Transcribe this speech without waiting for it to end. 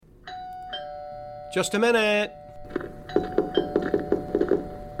Just a minute.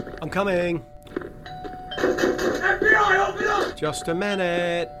 I'm coming. FBI, open up! Just a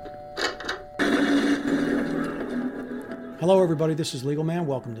minute. Hello, everybody. This is Legal Man.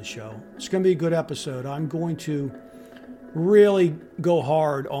 Welcome to the show. It's going to be a good episode. I'm going to really go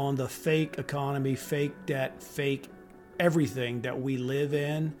hard on the fake economy, fake debt, fake everything that we live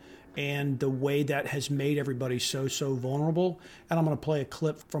in, and the way that has made everybody so vulnerable. And I'm going to play a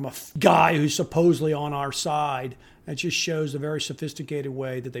clip from a guy who's supposedly on our side. It just shows the very sophisticated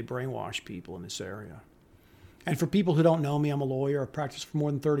way that they brainwash people in this area. And for people who don't know me, I'm a lawyer. I've practiced for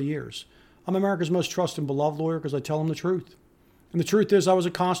more than 30 years. I'm America's most trusted and beloved lawyer because I tell them the truth. And the truth is I was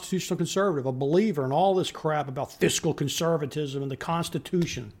a constitutional conservative, a believer in all this crap about fiscal conservatism and the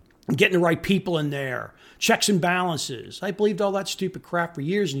Constitution. And getting the right people in there, checks and balances. I believed all that stupid crap for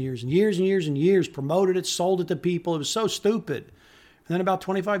years and years and years and years and years, promoted it, sold it to people. It was so stupid. And then about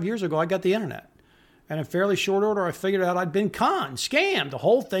 25 years ago, I got the internet. And in fairly short order, I figured out I'd been conned, scammed. The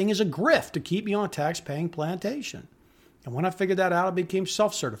whole thing is a grift to keep me on a tax-paying plantation. And when I figured that out, I became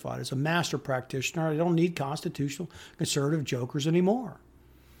self-certified as a master practitioner. I don't need constitutional conservative jokers anymore.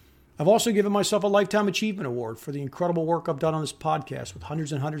 I've also given myself a Lifetime Achievement Award for the incredible work I've done on this podcast with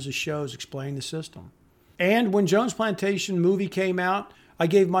hundreds and hundreds of shows explaining the system. And when Jones Plantation movie came out, I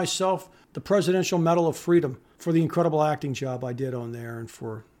gave myself the Presidential Medal of Freedom for the incredible acting job I did on there and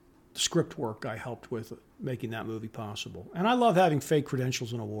for the script work I helped with making that movie possible. And I love having fake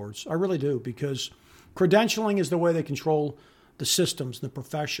credentials and awards. I really do, because credentialing is the way they control the systems and the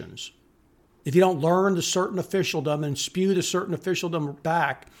professions. If you don't learn the certain officialdom and spew the certain officialdom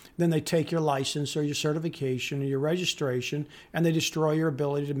back, then they take your license or your certification or your registration and they destroy your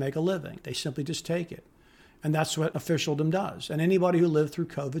ability to make a living. They simply just take it. And that's what officialdom does. And anybody who lived through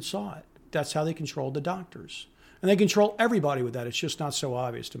COVID saw it. That's how they controlled the doctors. And they control everybody with that. It's just not so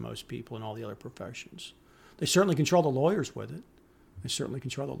obvious to most people in all the other professions. They certainly control the lawyers with it.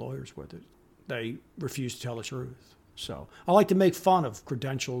 They refuse to tell the truth. So I like to make fun of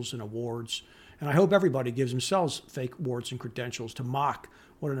credentials and awards, and I hope everybody gives themselves fake awards and credentials to mock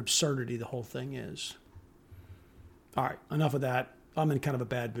what an absurdity the whole thing is. All right, enough of that. I'm in kind of a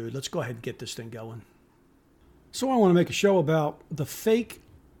bad mood. Let's go ahead and get this thing going. So I want to make a show about the fake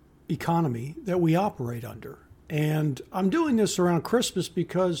economy that we operate under. And I'm doing this around Christmas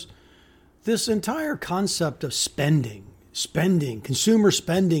because this entire concept of spending, consumer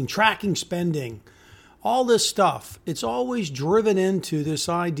spending, tracking spending, all this stuff, it's always driven into this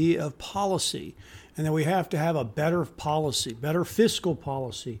idea of policy, and that we have to have a better policy, better fiscal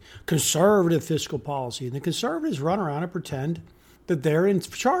policy, conservative fiscal policy. And the conservatives run around and pretend that they're in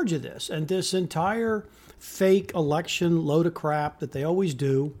charge of this. And this entire fake election load of crap that they always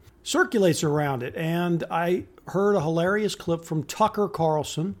do circulates around it. And I heard a hilarious clip from Tucker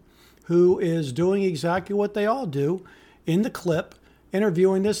Carlson, who is doing exactly what they all do in the clip,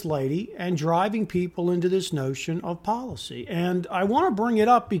 interviewing this lady and driving people into this notion of policy. And I want to bring it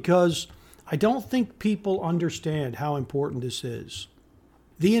up because I don't think people understand how important this is.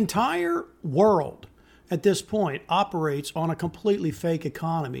 The entire world at this point operates on a completely fake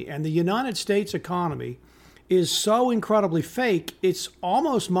economy, and the United States economy is so incredibly fake, it's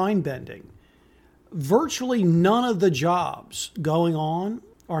almost mind-bending. Virtually none of the jobs going on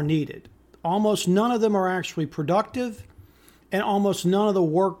are needed. Almost none of them are actually productive, and almost none of the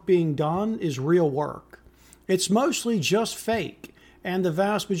work being done is real work. It's mostly just fake, and the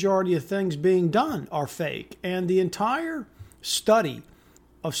vast majority of things being done are fake. And the entire study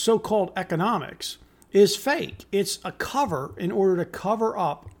of so-called economics is fake. It's a cover in order to cover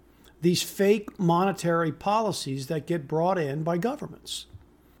up these fake monetary policies that get brought in by governments.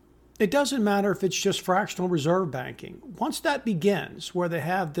 It doesn't matter if it's just fractional reserve banking. Once that begins, where they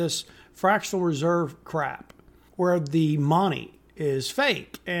have this fractional reserve crap, where the money is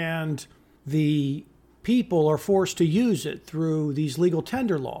fake and the people are forced to use it through these legal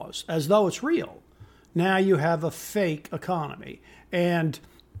tender laws as though it's real. Now you have a fake economy, and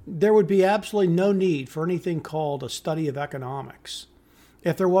there would be absolutely no need for anything called a study of economics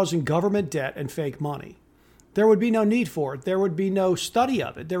if there wasn't government debt and fake money. There would be no need for it. There would be no study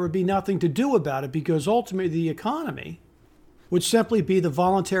of it. There would be nothing to do about it, because ultimately the economy would simply be the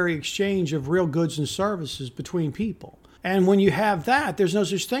voluntary exchange of real goods and services between people. And when you have that, there's no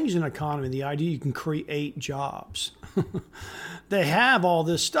such thing as an economy. The idea you can create jobs. They have all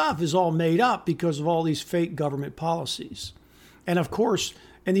this stuff is all made up because of all these fake government policies. And of course,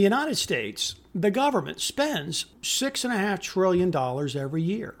 in the United States, the government spends $6.5 trillion every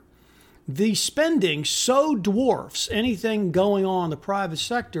year. The spending so dwarfs anything going on in the private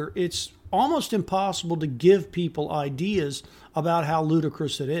sector, it's almost impossible to give people ideas about how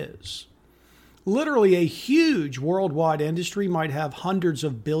ludicrous it is. Literally a huge worldwide industry might have hundreds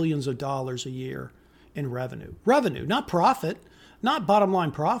of billions of dollars a year in revenue. Revenue, not profit, not bottom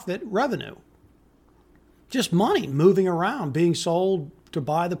line profit, revenue. Just money moving around, being sold to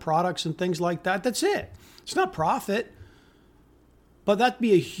buy the products and things like that. That's it. It's not profit, but that'd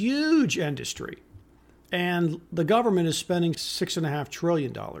be a huge industry. And the government is spending $6.5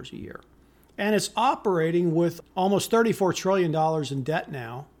 trillion a year. And it's operating with almost $34 trillion in debt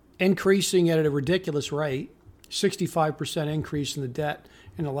now, increasing at a ridiculous rate, 65% increase in the debt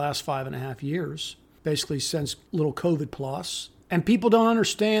in the last 5.5 years, basically since little COVID plus. And people don't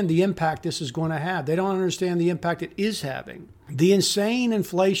understand the impact this is going to have. They don't understand the impact it is having. The insane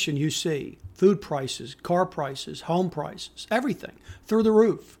inflation you see, food prices, car prices, home prices, everything through the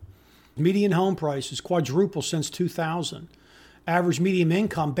roof. Median home prices quadruple since 2000. Average median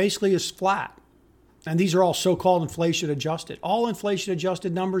income basically is flat. And these are all so-called inflation adjusted. All inflation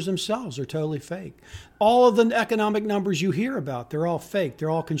adjusted numbers themselves are totally fake. All of the economic numbers you hear about, they're all fake. They're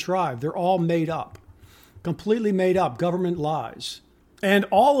all contrived. They're all made up. Completely made up government lies. And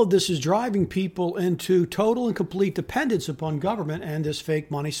all of this is driving people into total and complete dependence upon government and this fake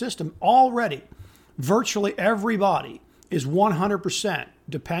money system. Already, virtually everybody is 100%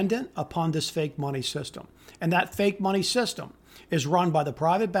 dependent upon this fake money system. And that fake money system is run by the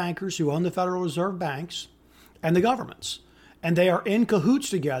private bankers who own the Federal Reserve banks and the governments. And they are in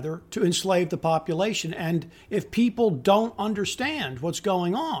cahoots together to enslave the population. And if people don't understand what's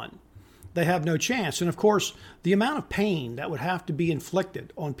going on, they have no chance. And of course, the amount of pain that would have to be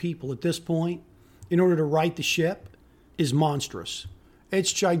inflicted on people at this point in order to right the ship is monstrous.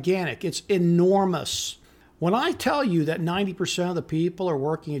 It's gigantic. It's enormous. When I tell you that 90% of the people are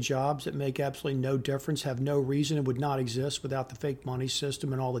working at jobs that make absolutely no difference, have no reason, and would not exist without the fake money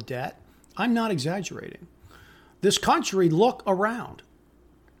system and all the debt, I'm not exaggerating. This country, look around.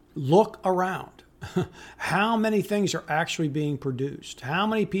 Look around. How many things are actually being produced? How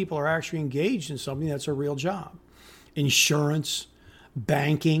many people are actually engaged in something that's a real job? Insurance,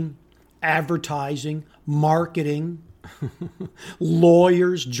 banking, advertising, marketing,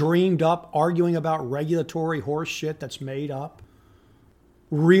 lawyers dreamed up, arguing about regulatory horse shit that's made up,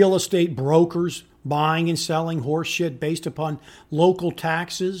 real estate brokers buying and selling horse shit based upon local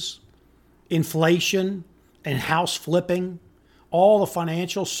taxes, inflation, and house flipping. All the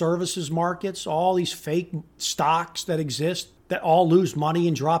financial services markets, all these fake stocks that exist that all lose money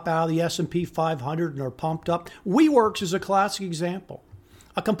and drop out of the S&P 500 and are pumped up. WeWorks is a classic example.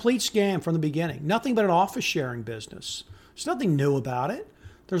 A complete scam from the beginning. Nothing but an office sharing business. There's nothing new about it.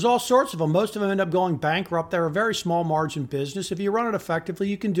 There's all sorts of them. Most of them end up going bankrupt. They're a very small margin business. If you run it effectively,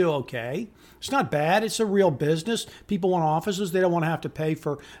 you can do okay. It's not bad. It's a real business. People want offices. They don't want to have to pay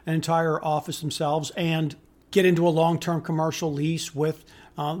for an entire office themselves and get into a long-term commercial lease with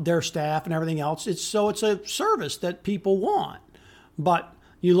their staff and everything else. It's a service that people want. But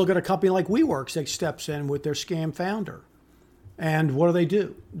you look at a company like WeWorks that steps in with their scam founder. And what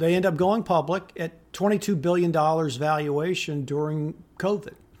do? They end up going public at $22 billion valuation during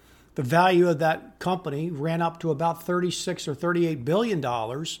COVID. The value of that company ran up to about $36 or $38 billion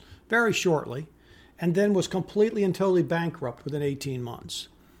very shortly, and then was completely and totally bankrupt within 18 months.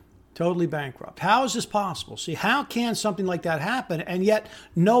 Totally bankrupt. How is this possible? See, how can something like that happen and yet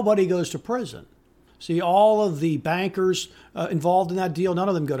nobody goes to prison? See, all of the bankers involved in that deal, none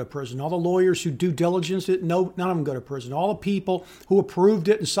of them go to prison. All the lawyers who due diligence it, none of them go to prison. All the people who approved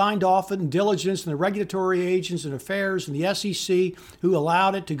it and signed off it and diligence and the regulatory agents and affairs and the SEC who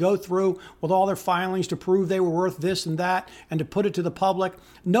allowed it to go through with all their filings to prove they were worth this and that and to put it to the public,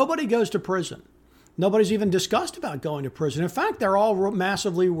 nobody goes to prison. Nobody's even discussed about going to prison. In fact, they're all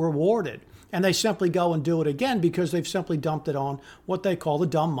massively rewarded. And they simply go and do it again because they've simply dumped it on what they call the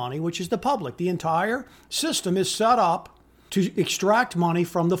dumb money, which is the public. The entire system is set up to extract money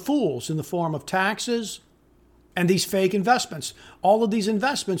from the fools in the form of taxes and these fake investments. All of these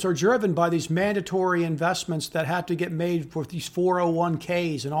investments are driven by these mandatory investments that have to get made for these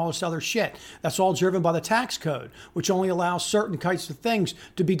 401ks and all this other shit. That's all driven by the tax code, which only allows certain kinds of things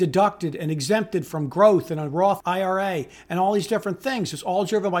to be deducted and exempted from growth and a Roth IRA and all these different things. It's all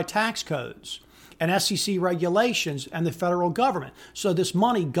driven by tax codes and SEC regulations and the federal government. So this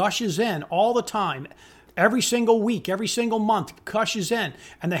money gushes in all the time. Every single week, every single month, gushes in,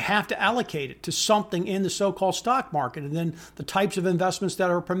 and they have to allocate it to something in the so-called stock market. And then the types of investments that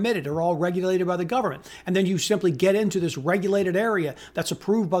are permitted are all regulated by the government. And then you simply get into this regulated area that's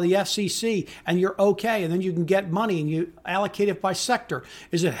approved by the FCC, and you're okay. And then you can get money, and you allocate it by sector.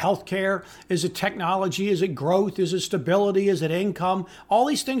 Is it healthcare? Is it technology? Is it growth? Is it stability? Is it income? All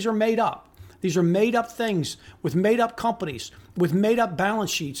these things are made up. These are made up things with made up companies, with made up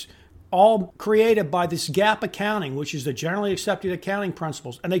balance sheets, all created by this GAAP accounting, which is the generally accepted accounting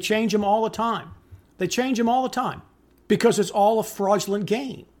principles. And they change them all the time. They change them all the time because it's all a fraudulent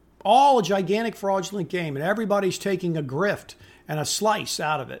game, all a gigantic fraudulent game. And everybody's taking a grift and a slice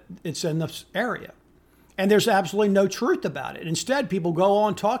out of it. It's in this area. And there's absolutely no truth about it. Instead, people go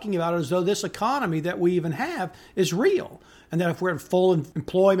on talking about it as though this economy that we even have is real. And that if we're in full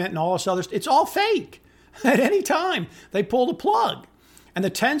employment and all this other stuff, it's all fake. At any time, they pull the plug. And the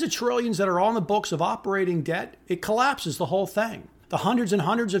tens of trillions that are on the books of operating debt, it collapses the whole thing. The hundreds and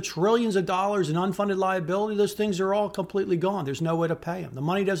hundreds of trillions of dollars in unfunded liability, those things are all completely gone. There's no way to pay them. The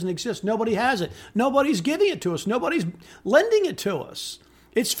money doesn't exist. Nobody has it. Nobody's giving it to us. Nobody's lending it to us.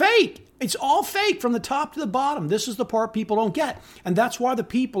 It's fake. It's all fake from the top to the bottom. This is the part people don't get. And that's why the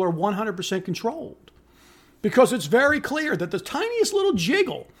people are 100% controlled. Because it's very clear that the tiniest little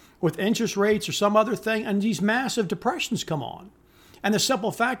jiggle with interest rates or some other thing, and these massive depressions come on. And the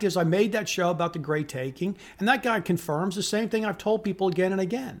simple fact is I made that show about the Great Taking, and that guy confirms the same thing I've told people again and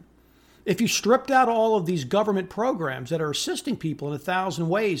again. If you stripped out all of these government programs that are assisting people in 1,000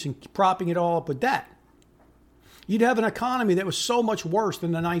 ways and propping it all up with debt, you'd have an economy that was so much worse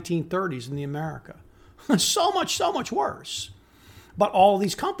than the 1930s in the America. so much worse. But all of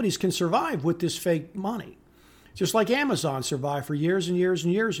these companies can survive with this fake money. Just like Amazon survived for years and years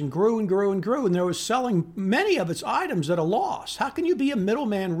and years and grew and grew and grew, and there was selling many of its items at a loss. How can you be a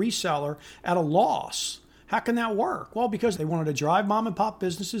middleman reseller at a loss? How can that work? Well, because they wanted to drive mom and pop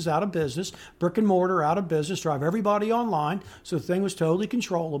businesses out of business, brick and mortar out of business, drive everybody online, so the thing was totally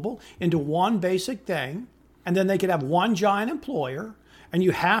controllable into one basic thing, and then they could have one giant employer, and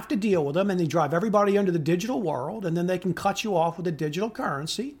you have to deal with them, and they drive everybody into the digital world, and then they can cut you off with a digital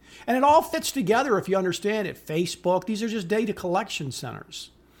currency. And it all fits together if you understand it. Facebook, these are just data collection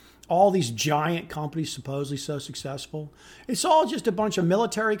centers. All these giant companies supposedly so successful. It's all just a bunch of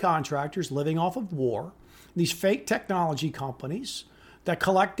military contractors living off of war, these fake technology companies that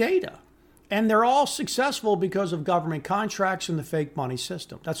collect data. And they're all successful because of government contracts and the fake money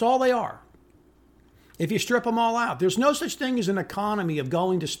system. That's all they are. If you strip them all out, there's no such thing as an economy of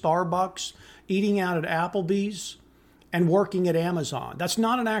going to Starbucks, eating out at Applebee's, and working at Amazon. That's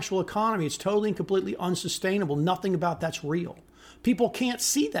not an actual economy. It's totally and completely unsustainable. Nothing about that's real. People can't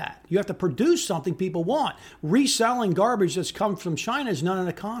see that. You have to produce something people want. Reselling garbage that's come from China is not an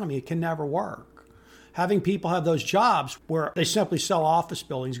economy. It can never work. Having people have those jobs where they simply sell office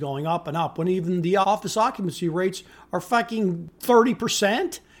buildings going up and up when even the office occupancy rates are fucking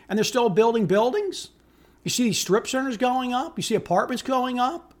 30% and they're still building buildings. You see these strip centers going up. You see apartments going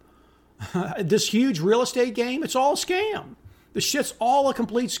up. This huge real estate game, it's all a scam. This shit's all a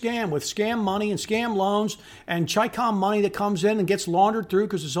complete scam with scam money and scam loans and Chi-Com money that comes in and gets laundered through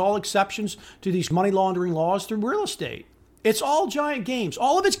because it's all exceptions to these money laundering laws through real estate. It's all giant games.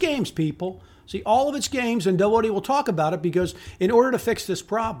 All of it's games, people. See, all of it's games, and nobody will talk about it because in order to fix this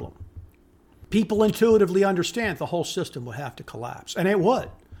problem, people intuitively understand the whole system would have to collapse. And it would.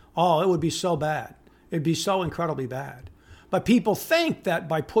 Oh, it would be so bad. It'd be so incredibly bad. But people think that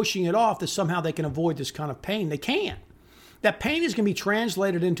by pushing it off that somehow they can avoid this kind of pain. They can't. That pain is going to be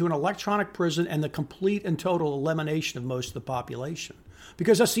translated into an electronic prison and the complete and total elimination of most of the population.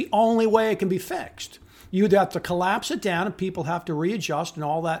 Because that's the only way it can be fixed. You'd have to collapse it down and people have to readjust and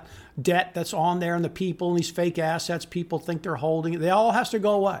all that debt that's on there and the people and these fake assets people think they're holding. They all has to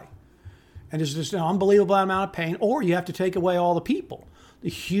go away. And there's just an unbelievable amount of pain. Or you have to take away all the people. The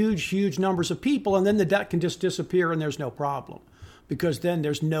huge numbers of people, and then the debt can just disappear and there's no problem because then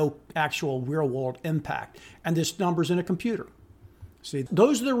there's no actual real world impact. And this number's in a computer. See,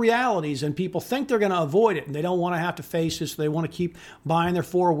 those are the realities, and people think they're going to avoid it and they don't want to have to face this. They want to keep buying their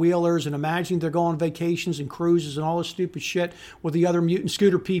four-wheelers and imagining they're going on vacations and cruises and all this stupid shit with the other mutant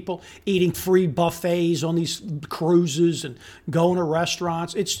scooter people, eating free buffets on these cruises and going to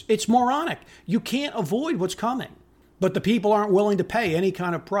restaurants. It's moronic. You can't avoid what's coming. But the people aren't willing to pay any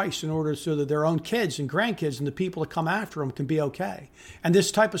kind of price in order so that their own kids and grandkids and the people that come after them can be okay. And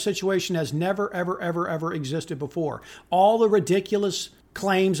this type of situation has never, ever existed before. All the ridiculous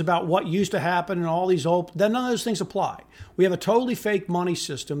claims about what used to happen and all these old, none of those things apply. We have a totally fake money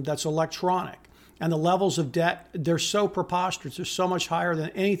system that's electronic. And the levels of debt, they're so preposterous. They're so much higher than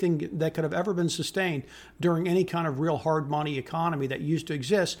anything that could have ever been sustained during any kind of real hard money economy that used to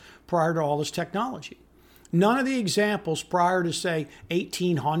exist prior to all this technology. None of the examples prior to, say,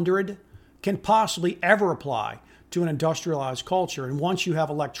 1800 can possibly ever apply to an industrialized culture. And once you have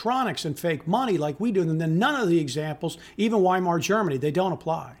electronics and fake money like we do, then none of the examples, even Weimar Germany, they don't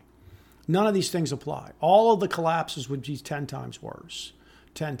apply. None of these things apply. All of the collapses would be 10 times worse.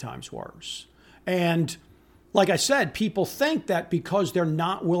 10 times worse. And Like I said, people think that because they're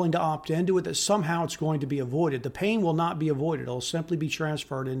not willing to opt into it, that somehow it's going to be avoided. The pain will not be avoided. It'll simply be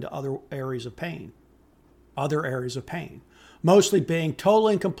transferred into other areas of pain. Other areas of pain. Mostly being total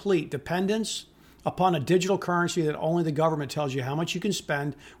and complete dependence upon a digital currency that only the government tells you how much you can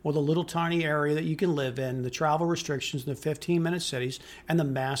spend with a little tiny area that you can live in, the travel restrictions in the 15-minute cities, and the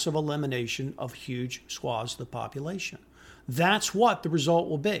massive elimination of huge swaths of the population. That's what the result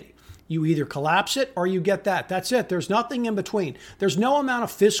will be. You either collapse it or you get that. That's it. There's nothing in between. There's no amount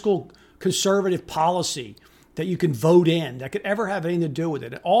of fiscal conservative policy that you can vote in that could ever have anything to do with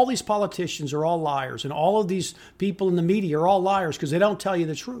it. All these politicians are all liars, and all of these people in the media are all liars because they don't tell you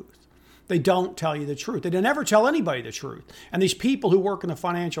the truth. They don't tell you the truth. They never tell anybody the truth. And these people who work in the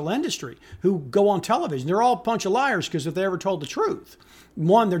financial industry, who go on television, they're all a bunch of liars because if they ever told the truth,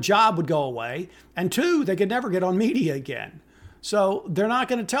 one, their job would go away, and two, they could never get on media again. So they're not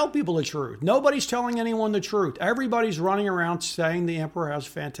going to tell people the truth. Nobody's telling anyone the truth. Everybody's running around saying the emperor has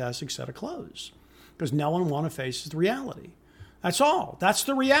a fantastic set of clothes because no one wants to face the reality. That's all. That's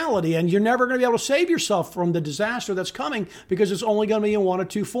the reality. And you're never going to be able to save yourself from the disaster that's coming because it's only going to be in one of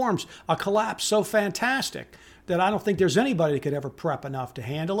two forms. A collapse so fantastic that I don't think there's anybody that could ever prep enough to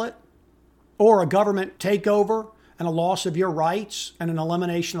handle it, or a government takeover and a loss of your rights and an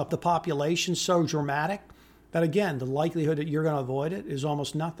elimination of the population so dramatic that, again, the likelihood that you're going to avoid it is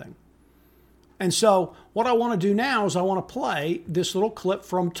almost nothing. And so what I want to do now is I want to play this little clip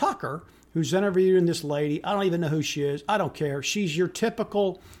from Tucker, who's interviewing this lady. I don't even know who she is. I don't care. She's your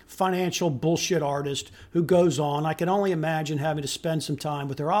typical financial bullshit artist who goes on. I can only imagine having to spend some time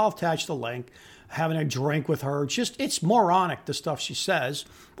with her. I'll attach the link, having a drink with her. It's moronic, the stuff she says.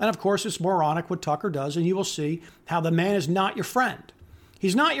 And of course, it's moronic what Tucker does. And you will see how the man is not your friend.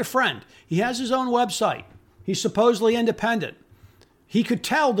 He's not your friend. He has his own website. He's supposedly independent. He could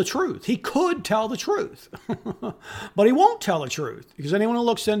tell the truth. He could tell the truth. But he won't tell the truth because anyone who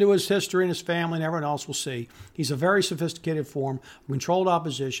looks into his history and his family and everyone else will see he's a very sophisticated form of controlled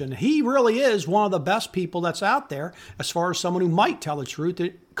opposition. He really is one of the best people that's out there as far as someone who might tell the truth.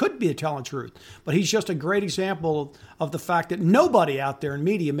 It could be telling the truth. But he's just a great example of the fact that nobody out there in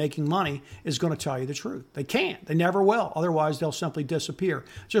media making money is going to tell you the truth. They can't. They never will. Otherwise, they'll simply disappear.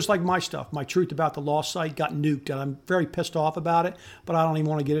 Just like my stuff. My Truth About the Lost site got nuked, and I'm very pissed off about it, but I don't even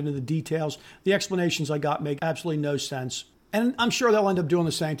want to get into the details. The explanations I got make absolutely no sense. And I'm sure they'll end up doing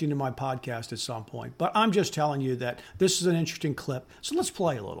the same thing to my podcast at some point. But I'm just telling you that this is an interesting clip. So let's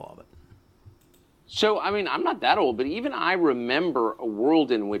play a little of it. So, I mean, I'm not that old, but even I remember a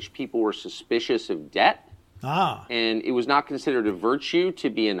world in which people were suspicious of debt. And it was not considered a virtue to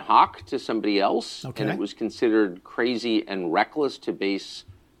be in hock to somebody else. Okay. And it was considered crazy and reckless to base,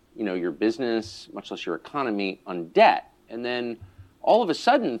 your business, much less your economy, on debt. And then all of a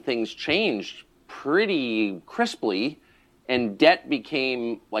sudden, things changed pretty crisply, and debt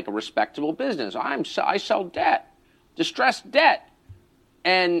became like a respectable business. I sell debt, distressed debt.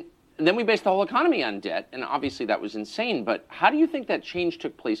 And then we based the whole economy on debt, and obviously that was insane. But how do you think that change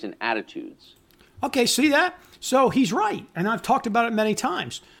took place in attitudes? Okay, see that? So he's right, and I've talked about it many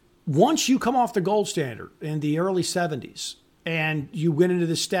times. Once you come off the gold standard in the early 70s, and you went into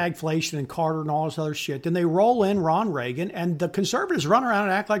the stagflation and Carter and all this other shit, then they roll in Ron Reagan, and the conservatives run around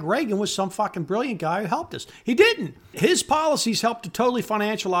and act like Reagan was some fucking brilliant guy who helped us. He didn't. His policies helped to totally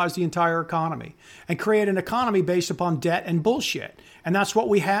financialize the entire economy and create an economy based upon debt and bullshit. And that's what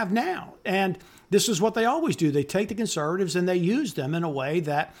we have now. And this is what they always do. They take the conservatives and they use them in a way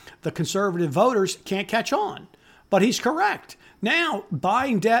that the conservative voters can't catch on. But he's correct. Now,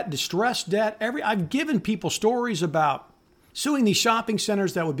 buying debt, distressed debt, I've given people stories about suing these shopping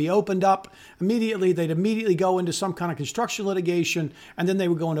centers that would be opened up immediately. They'd immediately go into some kind of construction litigation, and then they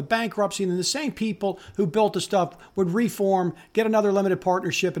would go into bankruptcy. And then the same people who built the stuff would reform, get another limited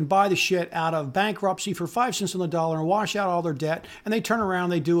partnership, and buy the shit out of bankruptcy for 5 cents on the dollar and wash out all their debt. And they turn around,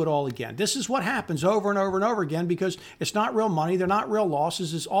 they do it all again. This is what happens over and over and over again because it's not real money. They're not real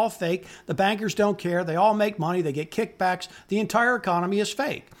losses. It's all fake. The bankers don't care. They all make money. They get kickbacks. The entire economy is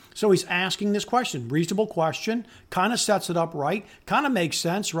fake. So he's asking this question, reasonable question, kind of sets it up right, kind of makes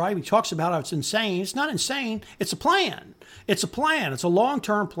sense, right? He talks about how it's insane. It's not insane. It's a plan. It's a plan. It's a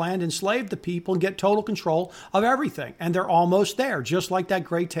long-term plan to enslave the people and get total control of everything. And they're almost there, just like that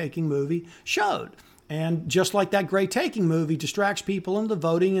Great Taking movie showed. And just like that Great Taking movie distracts people into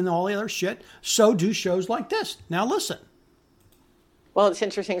voting and all the other shit, so do shows like this. Now listen. Well, it's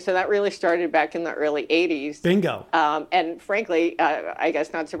interesting. So that really started back in the early 80s. Bingo. And frankly, I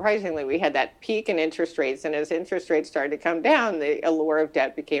guess not surprisingly, we had that peak in interest rates. And as interest rates started to come down, the allure of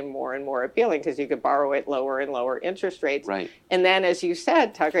debt became more and more appealing because you could borrow at lower and lower interest rates. Right. And then, as you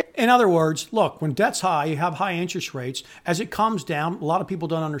said, Tucker, In other words, look, when debt's high, you have high interest rates. As it comes down, a lot of people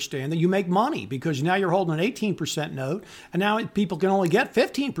don't understand that you make money because now you're holding an 18% note, and now people can only get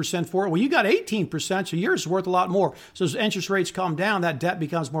 15% for it. Well, you got 18%, so yours is worth a lot more. So as interest rates come down, that debt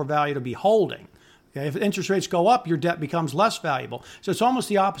becomes more valuable to be holding. Okay, if interest rates go up, your debt becomes less valuable. So it's almost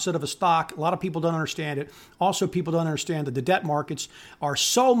the opposite of a stock. A lot of people don't understand it. Also, people don't understand that the debt markets are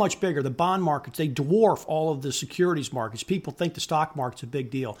so much bigger. The bond markets, they dwarf all of the securities markets. People think the stock market's a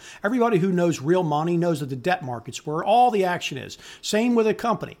big deal. Everybody who knows real money knows that the debt market's where all the action is. Same with a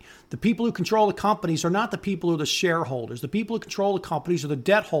company. The people who control the companies are not the people who are the shareholders. The people who control the companies are the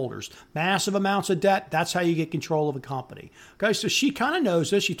debt holders. Massive amounts of debt, that's how you get control of a company. Okay, so she kind of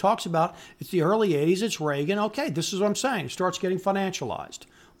knows this. She talks about it's the early 80s, it's Reagan. Okay, this is what I'm saying. It starts getting financialized.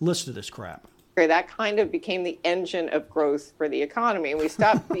 Listen to this crap. That kind of became the engine of growth for the economy. And we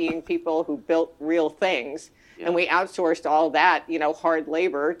stopped being people who built real things. Yeah. And we outsourced all that, hard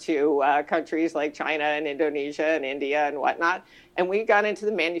labor to countries like China and Indonesia and India and whatnot. And we got into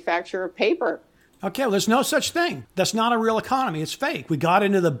the manufacture of paper. Okay, well, there's no such thing. That's not a real economy. It's fake. We got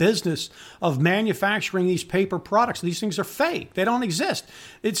into the business of manufacturing these paper products. These things are fake. They don't exist.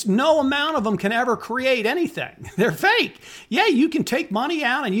 It's no amount of them can ever create anything. They're fake. Yeah, you can take money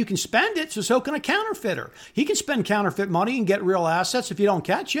out and you can spend it, so can a counterfeiter. He can spend counterfeit money and get real assets if you don't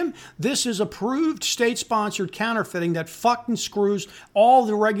catch him. This is approved state-sponsored counterfeiting that fucking screws all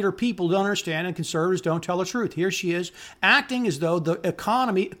the regular people who don't understand, and conservatives don't tell the truth. Here she is acting as though the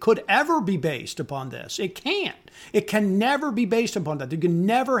economy could ever be based upon this. It can't. It can never be based upon that. You can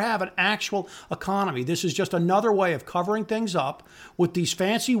never have an actual economy. This is just another way of covering things up with these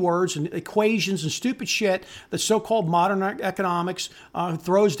fancy words and equations and stupid shit that so-called modern economics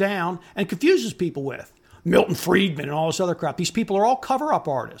throws down and confuses people with. Milton Friedman and all this other crap. These people are all cover-up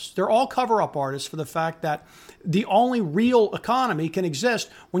artists. They're all cover-up artists for the fact that the only real economy can exist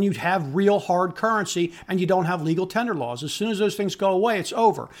when you have real hard currency and you don't have legal tender laws. As soon as those things go away, it's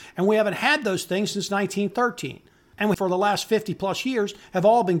over. And we haven't had those things since 1913. And we, for the last 50 plus years, have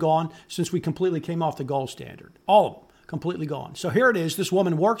all been gone since we completely came off the gold standard. All of them. Completely gone. So here it is. This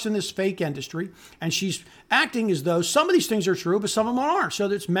woman works in this fake industry, and she's acting as though some of these things are true, but some of them aren't. So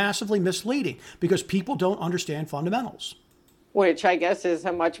it's massively misleading because people don't understand fundamentals. Which I guess is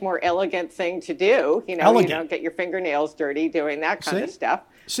a much more elegant thing to do. You don't get your fingernails dirty doing that kind of stuff.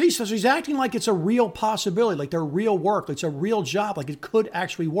 See, so she's acting like it's a real possibility, like they're real work, like it's a real job, like it could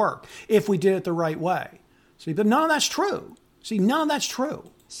actually work if we did it the right way. See, but none of that's true. See, none of that's true.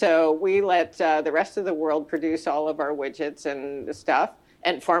 So we let the rest of the world produce all of our widgets and stuff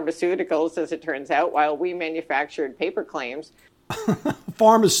and pharmaceuticals, as it turns out, while we manufactured paper claims.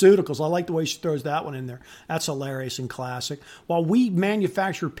 Pharmaceuticals. I like the way she throws that one in there. That's hilarious and classic. While we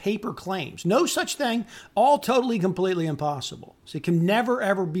manufacture paper claims. No such thing. All totally, completely impossible. So it can never,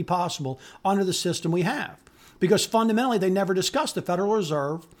 ever be possible under the system we have. Because fundamentally, they never discuss the Federal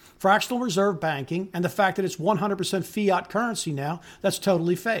Reserve, fractional reserve banking, and the fact that it's 100% fiat currency now. That's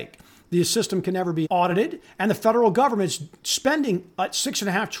totally fake. The system can never be audited, and the federal government's spending at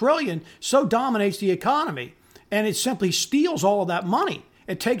 $6.5 trillion so dominates the economy, and it simply steals all of that money.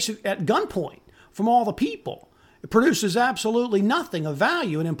 It takes it at gunpoint from all the people. It produces absolutely nothing of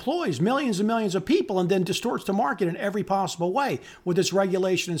value and employs millions and millions of people and then distorts the market in every possible way with its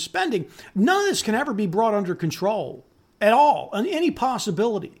regulation and spending. None of this can ever be brought under control at all, and any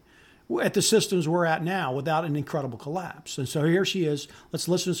possibility at the systems we're at now without an incredible collapse. And so here she is. Let's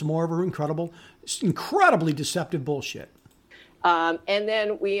listen to some more of her incredibly deceptive bullshit. And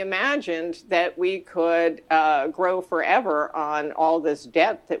then we imagined that we could grow forever on all this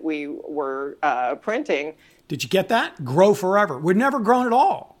debt that we were printing. Did you get that? Grow forever. We've never grown at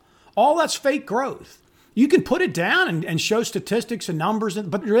all. All that's fake growth. You can put it down and show statistics and numbers,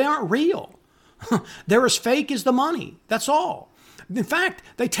 but they aren't real. They're as fake as the money. That's all. In fact,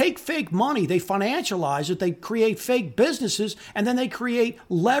 they take fake money, they financialize it, they create fake businesses, and then they create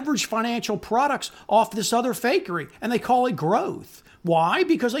leveraged financial products off this other fakery, and they call it growth. Why?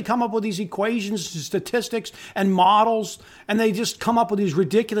 Because they come up with these equations, statistics, and models, and they just come up with these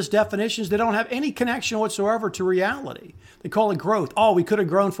ridiculous definitions that don't have any connection whatsoever to reality. They call it growth. Oh, we could have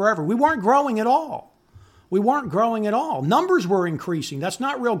grown forever. We weren't growing at all. We weren't growing at all. Numbers were increasing. That's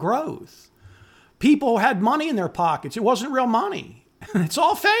not real growth. People had money in their pockets. It wasn't real money. It's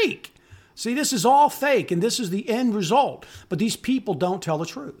all fake. See, this is all fake, and this is the end result. But these people don't tell the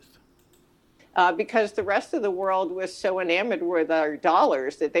truth. Because the rest of the world was so enamored with our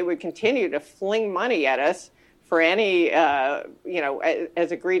dollars that they would continue to fling money at us for any,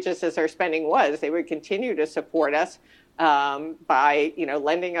 as egregious as our spending was. They would continue to support us by,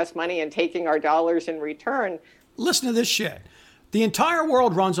 lending us money and taking our dollars in return. Listen to this shit. The entire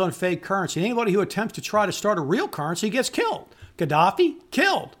world runs on fake currency. Anybody who attempts to try to start a real currency gets killed. Gaddafi,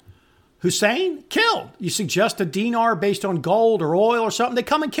 killed. Hussein, killed. You suggest a dinar based on gold or oil or something, they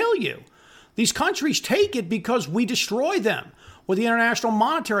come and kill you. These countries take it because we destroy them with the International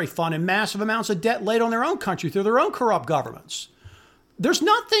Monetary Fund and massive amounts of debt laid on their own country through their own corrupt governments. There's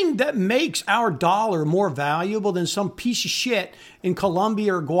nothing that makes our dollar more valuable than some piece of shit in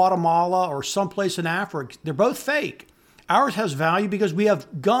Colombia or Guatemala or someplace in Africa. They're both fake. Ours has value because we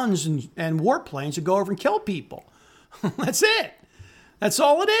have guns and warplanes that go over and kill people. That's it. That's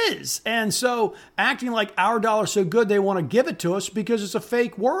all it is. And so acting like our dollar's so good, they want to give it to us because it's a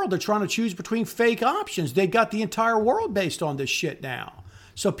fake world. They're trying to choose between fake options. They got the entire world based on this shit now.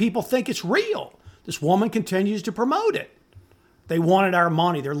 So people think it's real. This woman continues to promote it. They wanted our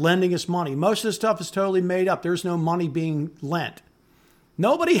money. They're lending us money. Most of the stuff is totally made up. There's no money being lent.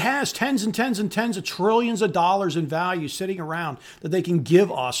 Nobody has tens and tens and tens of trillions of dollars in value sitting around that they can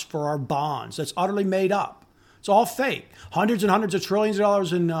give us for our bonds. That's utterly made up. It's all fake. Hundreds and hundreds of trillions of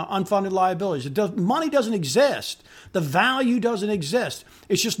dollars in unfunded liabilities. Money doesn't exist. The value doesn't exist.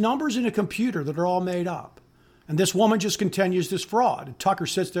 It's just numbers in a computer that are all made up. And this woman just continues this fraud. And Tucker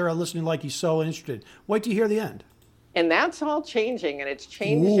sits there listening like he's so interested. Wait till you hear the end. And that's all changing, and it's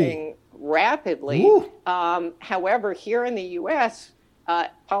changing rapidly. However, here in the U.S.,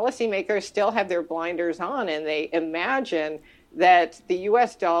 policymakers still have their blinders on, and they imagine that the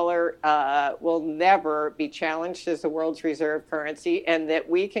U.S. dollar will never be challenged as the world's reserve currency, and that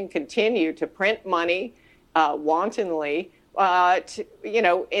we can continue to print money wantonly,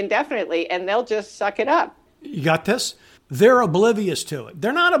 indefinitely, and they'll just suck it up. You got this? They're oblivious to it.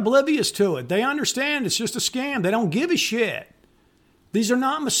 They're not oblivious to it. They understand it's just a scam. They don't give a shit. These are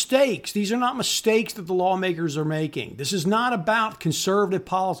not mistakes. These are not mistakes that the lawmakers are making. This is not about conservative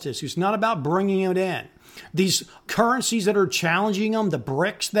politics. It's not about bringing it in. These currencies that are challenging them, the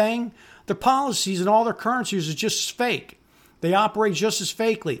BRICS thing, their policies and all their currencies are just fake. They operate just as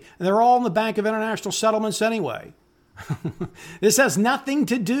fakely. And they're all in the Bank of International Settlements anyway. This has nothing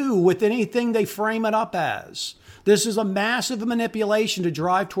to do with anything they frame it up as. This is a massive manipulation to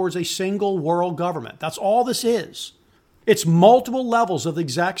drive towards a single world government. That's all this is. It's multiple levels of the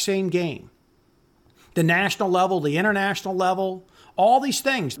exact same game. The national level, the international level, all these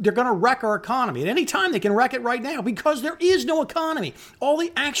things, they're going to wreck our economy. At any time, they can wreck it right now because there is no economy. All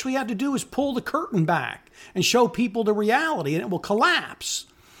they actually have to do is pull the curtain back and show people the reality, and it will collapse.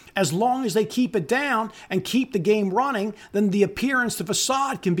 As long as they keep it down and keep the game running, then the appearance, the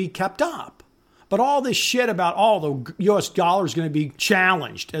facade can be kept up. But all this shit about, the U.S. dollar is going to be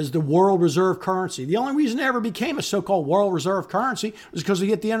challenged as the world reserve currency. The only reason it ever became a so-called world reserve currency was because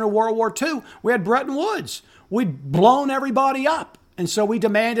at the end of World War II, we had Bretton Woods. We'd blown everybody up. And so we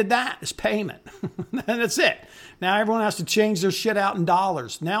demanded that as payment. And that's it. Now everyone has to change their shit out in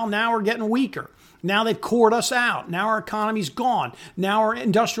dollars. Now we're getting weaker. Now they've cored us out. Now our economy's gone. Now our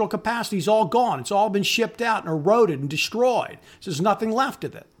industrial capacity's all gone. It's all been shipped out and eroded and destroyed. So there's nothing left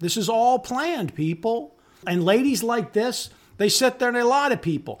of it. This is all planned, people. And ladies like this, they sit there and they lie to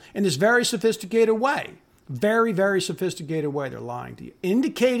people in this very sophisticated way. Very, very sophisticated way they're lying to you,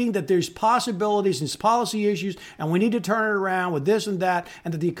 indicating that there's possibilities and policy issues and we need to turn it around with this and that,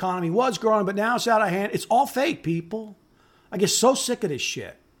 and that the economy was growing, but now it's out of hand. It's all fake, people. I get so sick of this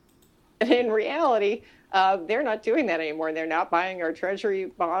shit. In reality, they're not doing that anymore. They're not buying our treasury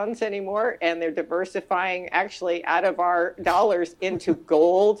bonds anymore, and they're diversifying actually out of our dollars into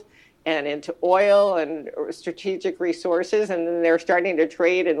gold and into oil and strategic resources. And then they're starting to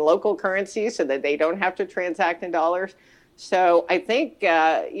trade in local currencies so that they don't have to transact in dollars. So I think,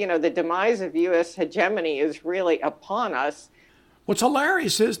 the demise of U.S. hegemony is really upon us. What's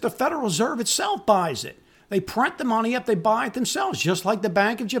hilarious is the Federal Reserve itself buys it. They print the money up, they buy it themselves, just like the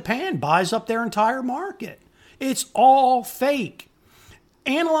Bank of Japan buys up their entire market. It's all fake.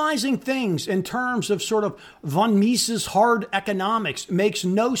 Analyzing things in terms of sort of von Mises hard economics makes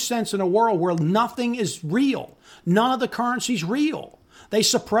no sense in a world where nothing is real. None of the currency's real. They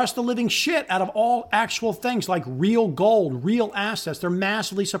suppress the living shit out of all actual things like real gold, real assets. They're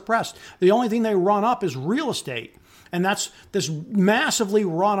massively suppressed. The only thing they run up is real estate. And that's this massively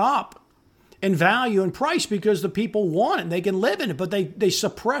run up in value and price because the people want it and they can live in it, but they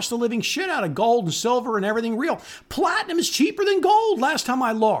suppress the living shit out of gold and silver and everything real. Platinum is cheaper than gold last time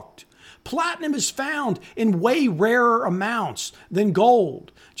I looked. Platinum is found in way rarer amounts than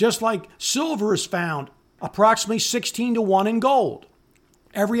gold, just like silver is found approximately 16 to 1 in gold.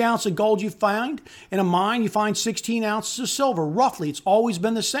 Every ounce of gold you find in a mine, you find 16 ounces of silver. Roughly, it's always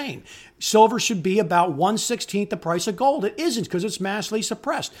been the same. Silver should be about 1/16 the price of gold. It isn't because it's massively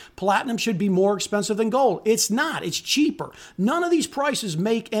suppressed. Platinum should be more expensive than gold. It's not. It's cheaper. None of these prices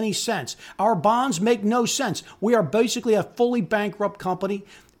make any sense. Our bonds make no sense. We are basically a fully bankrupt company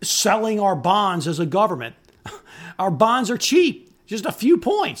selling our bonds as a government. Our bonds are cheap. Just a few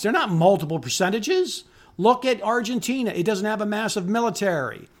points. They're not multiple percentages. Look at Argentina. It doesn't have a massive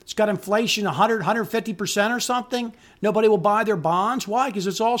military. It's got inflation 100, 150% or something. Nobody will buy their bonds. Why? Because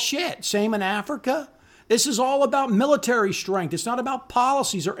it's all shit. Same in Africa. This is all about military strength. It's not about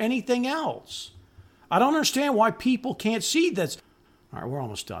policies or anything else. I don't understand why people can't see this. All right, we're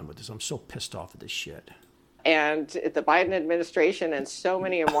almost done with this. I'm so pissed off at this shit. And the Biden administration and so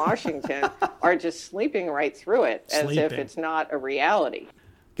many in Washington are just sleeping right through it as if it's not a reality.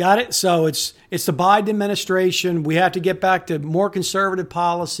 Got it? So it's the Biden administration. We have to get back to more conservative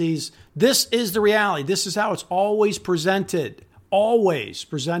policies. This is the reality. This is how it's always presented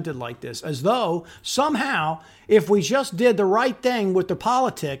like this, as though somehow if we just did the right thing with the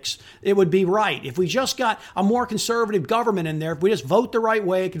politics, it would be right. If we just got a more conservative government in there, if we just vote the right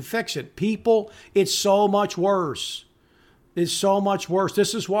way, it can fix it. People, it's so much worse. It's so much worse.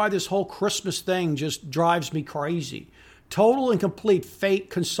 This is why this whole Christmas thing just drives me crazy. Total and complete fake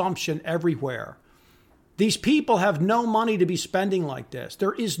consumption everywhere. These people have no money to be spending like this.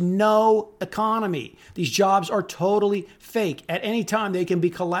 There is no economy. These jobs are totally fake. At any time, they can be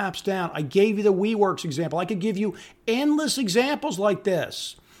collapsed down. I gave you the WeWorks example. I could give you endless examples like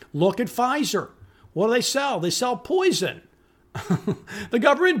this. Look at Pfizer. What do they sell? They sell poison. The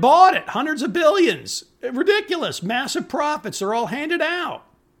government bought it. Hundreds of billions. Ridiculous. Massive profits. They're all handed out.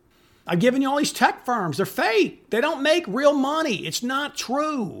 I've given you all these tech firms. They're fake. They don't make real money. It's not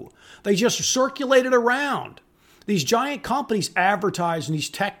true. They just circulate it around. These giant companies advertise in these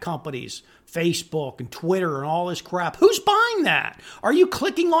tech companies, Facebook and Twitter and all this crap. Who's buying that? Are you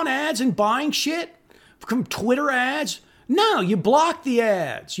clicking on ads and buying shit from Twitter ads? No, you block the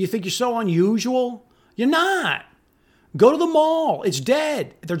ads. You think you're so unusual? You're not. Go to the mall. It's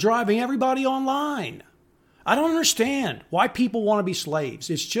dead. They're driving everybody online. I don't understand why people want to be slaves.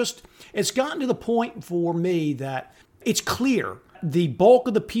 It's gotten to the point for me that it's clear the bulk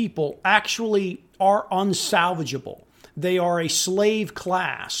of the people actually are unsalvageable. They are a slave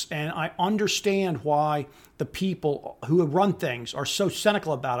class, and I understand why the people who run things are so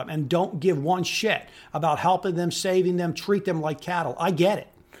cynical about them and don't give one shit about helping them, saving them, treat them like cattle. I get it.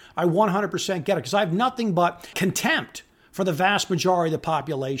 I 100% get it because I have nothing but contempt for the vast majority of the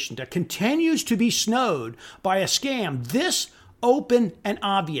population that continues to be snowed by a scam this open and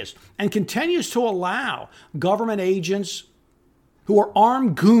obvious and continues to allow government agents who are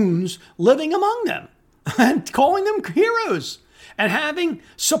armed goons living among them and calling them heroes and having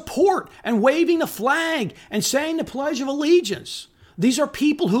support and waving the flag and saying the Pledge of Allegiance. These are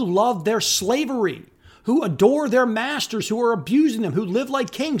people who love their slavery, who adore their masters, who are abusing them, who live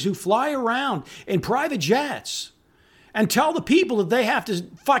like kings, who fly around in private jets and tell the people that they have to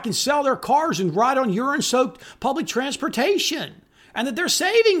fucking sell their cars and ride on urine-soaked public transportation and that they're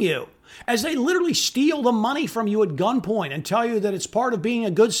saving you as they literally steal the money from you at gunpoint and tell you that it's part of being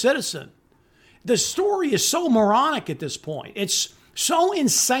a good citizen. The story is so moronic at this point. It's so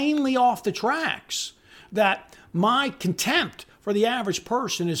insanely off the tracks that my contempt for the average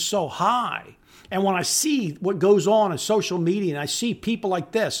person is so high. And when I see what goes on social media and I see people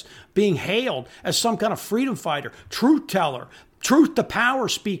like this being hailed as some kind of freedom fighter, truth teller, truth to power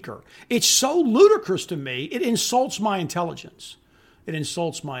speaker, it's so ludicrous to me. It insults my intelligence. It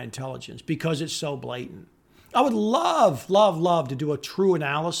insults my intelligence because it's so blatant. I would love to do a true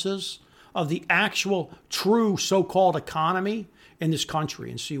analysis of the actual true so-called economy in this country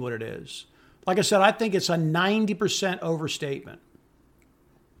and see what it is. Like I said, I think it's a 90% overstatement.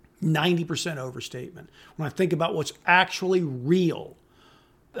 90% overstatement. When I think about what's actually real,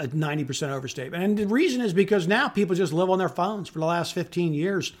 a 90% overstatement. And the reason is because now people just live on their phones. For the last 15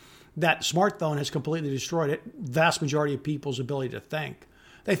 years, that smartphone has completely destroyed it. Vast majority of people's ability to think.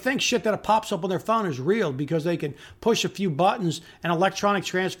 They think shit that pops up on their phone is real because they can push a few buttons and electronic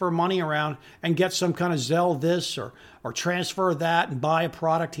transfer money around and get some kind of Zelle this or transfer that and buy a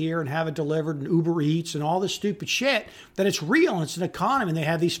product here and have it delivered and Uber Eats and all this stupid shit, that it's real and it's an economy. And they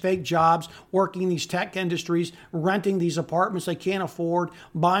have these fake jobs working in these tech industries, renting these apartments they can't afford,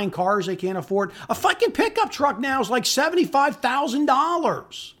 buying cars they can't afford. A fucking pickup truck now is like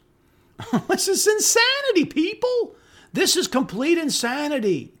 $75,000. This is insanity, people. This is complete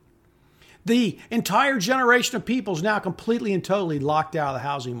insanity. The entire generation of people is now completely and totally locked out of the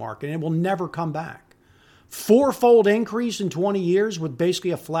housing market and it will never come back. 4-fold increase in 20 years with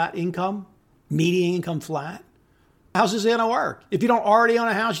basically a flat income, median income flat. How's this going to work? If you don't already own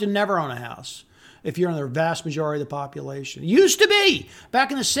a house, you never own a house. If you're in the vast majority of the population. It used to be back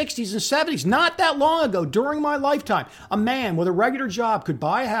in the 60s and 70s, not that long ago, during my lifetime, a man with a regular job could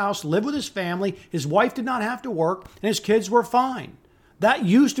buy a house, live with his family, his wife did not have to work, and his kids were fine. That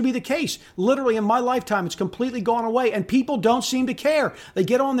used to be the case. Literally in my lifetime, it's completely gone away, and people don't seem to care. They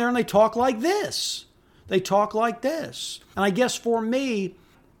get on there and they talk like this. They talk like this. And I guess for me,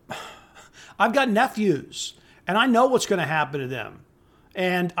 I've got nephews, and I know what's going to happen to them.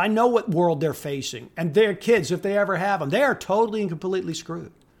 And I know what world they're facing. And their kids, if they ever have them, they are totally and completely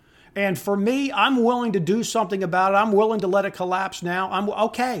screwed. And for me, I'm willing to do something about it. I'm willing to let it collapse now. I'm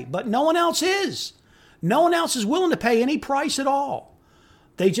okay. But no one else is. No one else is willing to pay any price at all.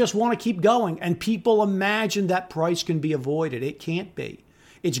 They just want to keep going. And people imagine that price can be avoided. It can't be.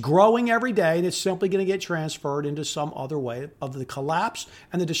 It's growing every day, and it's simply going to get transferred into some other way of the collapse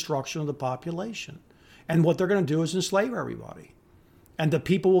and the destruction of the population. And what they're going to do is enslave everybody. And the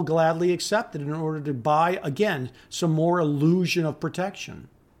people will gladly accept it in order to buy, again, some more illusion of protection.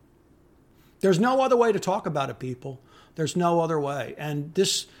 There's no other way to talk about it, people. There's no other way. And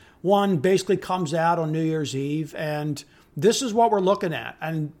this one basically comes out on New Year's Eve, and this is what we're looking at.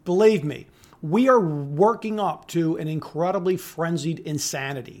 And believe me, we are working up to an incredibly frenzied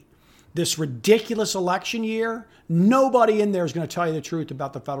insanity. This ridiculous election year, nobody in there is going to tell you the truth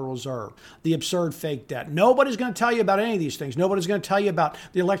about the Federal Reserve, the absurd fake debt. Nobody's going to tell you about any of these things. Nobody's going to tell you about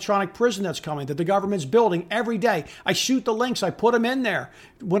the electronic prison that's coming, that the government's building every day. I shoot the links. I put them in there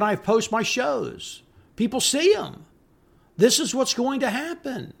when I post my shows. People see them. This is what's going to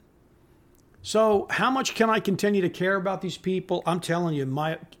happen. So how much can I continue to care about these people? I'm telling you,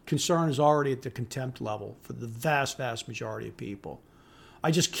 my concern is already at the contempt level for the vast, vast majority of people. I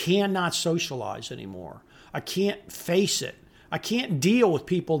just cannot socialize anymore. I can't face it. I can't deal with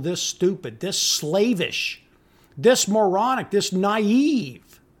people this stupid, this slavish, this moronic, this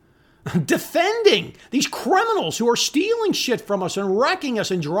naive, defending these criminals who are stealing shit from us and wrecking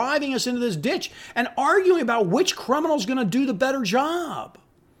us and driving us into this ditch and arguing about which criminal is going to do the better job.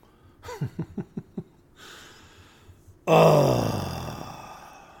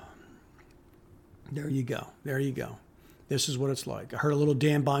 There you go. There you go. This is what it's like. I heard a little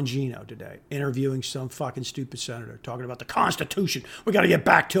Dan Bongino today interviewing some fucking stupid senator talking about the Constitution. We got to get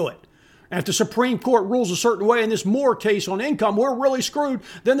back to it. And if the Supreme Court rules a certain way in this Moore case on income, we're really screwed.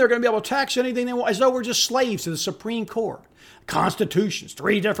 Then they're going to be able to tax anything they want as though we're just slaves to the Supreme Court. Constitutions,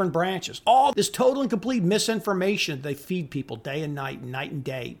 3 different branches. All this total and complete misinformation they feed people day and night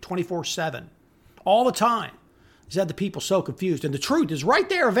day, 24/7, all the time. He's had the people so confused. And the truth is right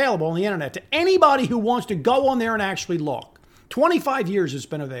there available on the internet to anybody who wants to go on there and actually look. 25 years it's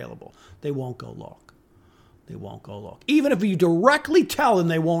been available. They won't go look. They won't go look. Even if you directly tell them,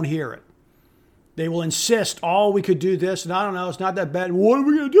 they won't hear it. They will insist, oh, we could do this, and I don't know, it's not that bad. What are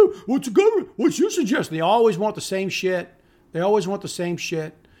we going to do? What's the government? What's your suggestion? They always want the same shit. They always want the same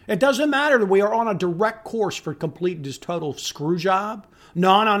shit. It doesn't matter that we are on a direct course for completing this total screw job.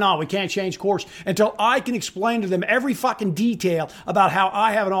 No, we can't change course until I can explain to them every fucking detail about how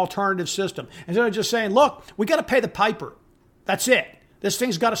I have an alternative system. Instead of just saying, look, we got to pay the piper. That's it. This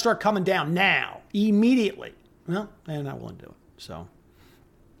thing's got to start coming down now, immediately. Well, they're not willing to do it. So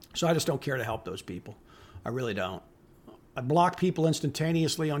I just don't care to help those people. I really don't. I block people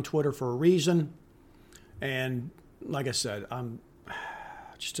instantaneously on Twitter for a reason. And like I said, I'm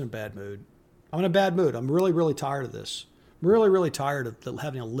just in a bad mood. I'm in a bad mood. I'm really, really tired of this. I'm really, really tired of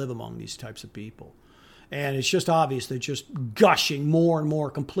having to live among these types of people. And it's just obvious they're just gushing more and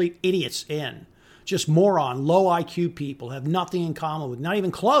more complete idiots in. Just moron, low IQ people, have nothing in common with, not even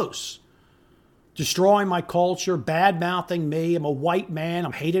close. Destroying my culture, bad-mouthing me. I'm a white man.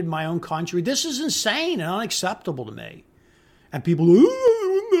 I'm hated in my own country. This is insane and unacceptable to me. And people,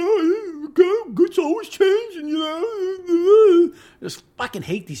 it's always changing, you know. I just fucking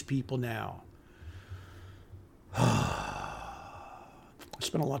hate these people now. I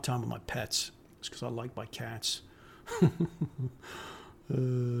spend a lot of time with my pets. It's because I like my cats.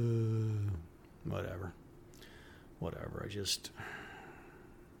 Whatever.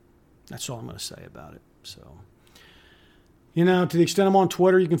 That's all I'm going to say about it. So, to the extent I'm on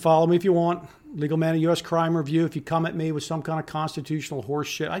Twitter, you can follow me if you want. Legal Man of U.S. Crime Review. If you come at me with some kind of constitutional horse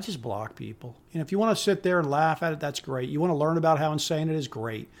shit, I just block people. If you want to sit there and laugh at it, that's great. You want to learn about how insane it is,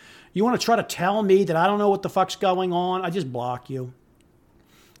 great. You want to try to tell me that I don't know what the fuck's going on, I just block you.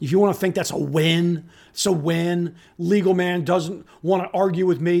 If you want to think that's a win, it's a win. Legal Man doesn't want to argue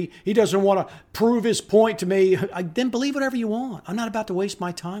with me. He doesn't want to prove his point to me. Then believe whatever you want. I'm not about to waste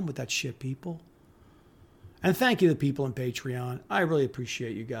my time with that shit, people. And thank you to the people in Patreon. I really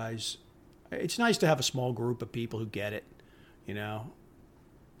appreciate you guys. It's nice to have a small group of people who get it, you know.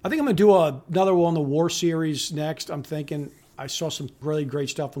 I think I'm going to do another one on the war series next. I'm thinking I saw some really great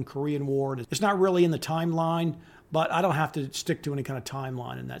stuff on Korean War. It's not really in the timeline, but I don't have to stick to any kind of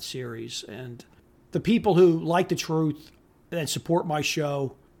timeline in that series. And the people who like the truth and support my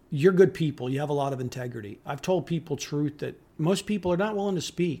show, you're good people. You have a lot of integrity. I've told people truth that most people are not willing to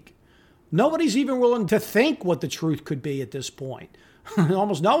speak. Nobody's even willing to think what the truth could be at this point.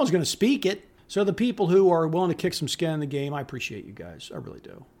 Almost no one's going to speak it. So the people who are willing to kick some skin in the game, I appreciate you guys. I really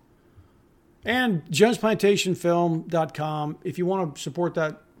do. And JonesPlantationFilm.com. If you want to support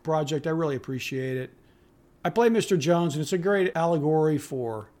that project, I really appreciate it. I play Mr. Jones, and it's a great allegory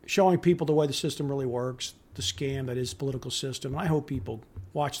for showing people the way the system really works, the scam that is the political system. I hope people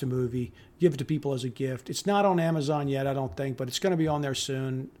watch the movie, give it to people as a gift. It's not on Amazon yet, I don't think, but it's going to be on there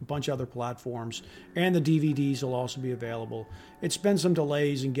soon, a bunch of other platforms, and the DVDs will also be available. It's been some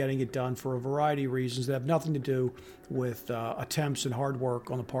delays in getting it done for a variety of reasons that have nothing to do with attempts and hard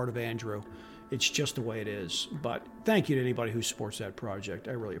work on the part of Andrew. It's just the way it is. But thank you to anybody who supports that project.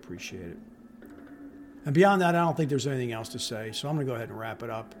 I really appreciate it. And beyond that, I don't think there's anything else to say, so I'm going to go ahead and wrap it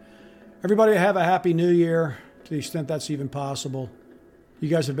up. Everybody have a happy new year, to the extent that's even possible. You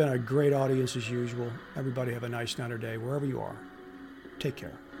guys have been a great audience as usual. Everybody have a nice night or day, wherever you are. Take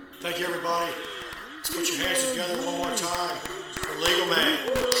care. Thank you, everybody. Let's put your hands together one more time for Legal Man.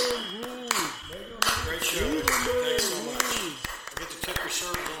 Great show. Thanks so much. Get to tip your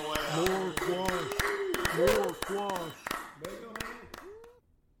servers on the way out. More quash.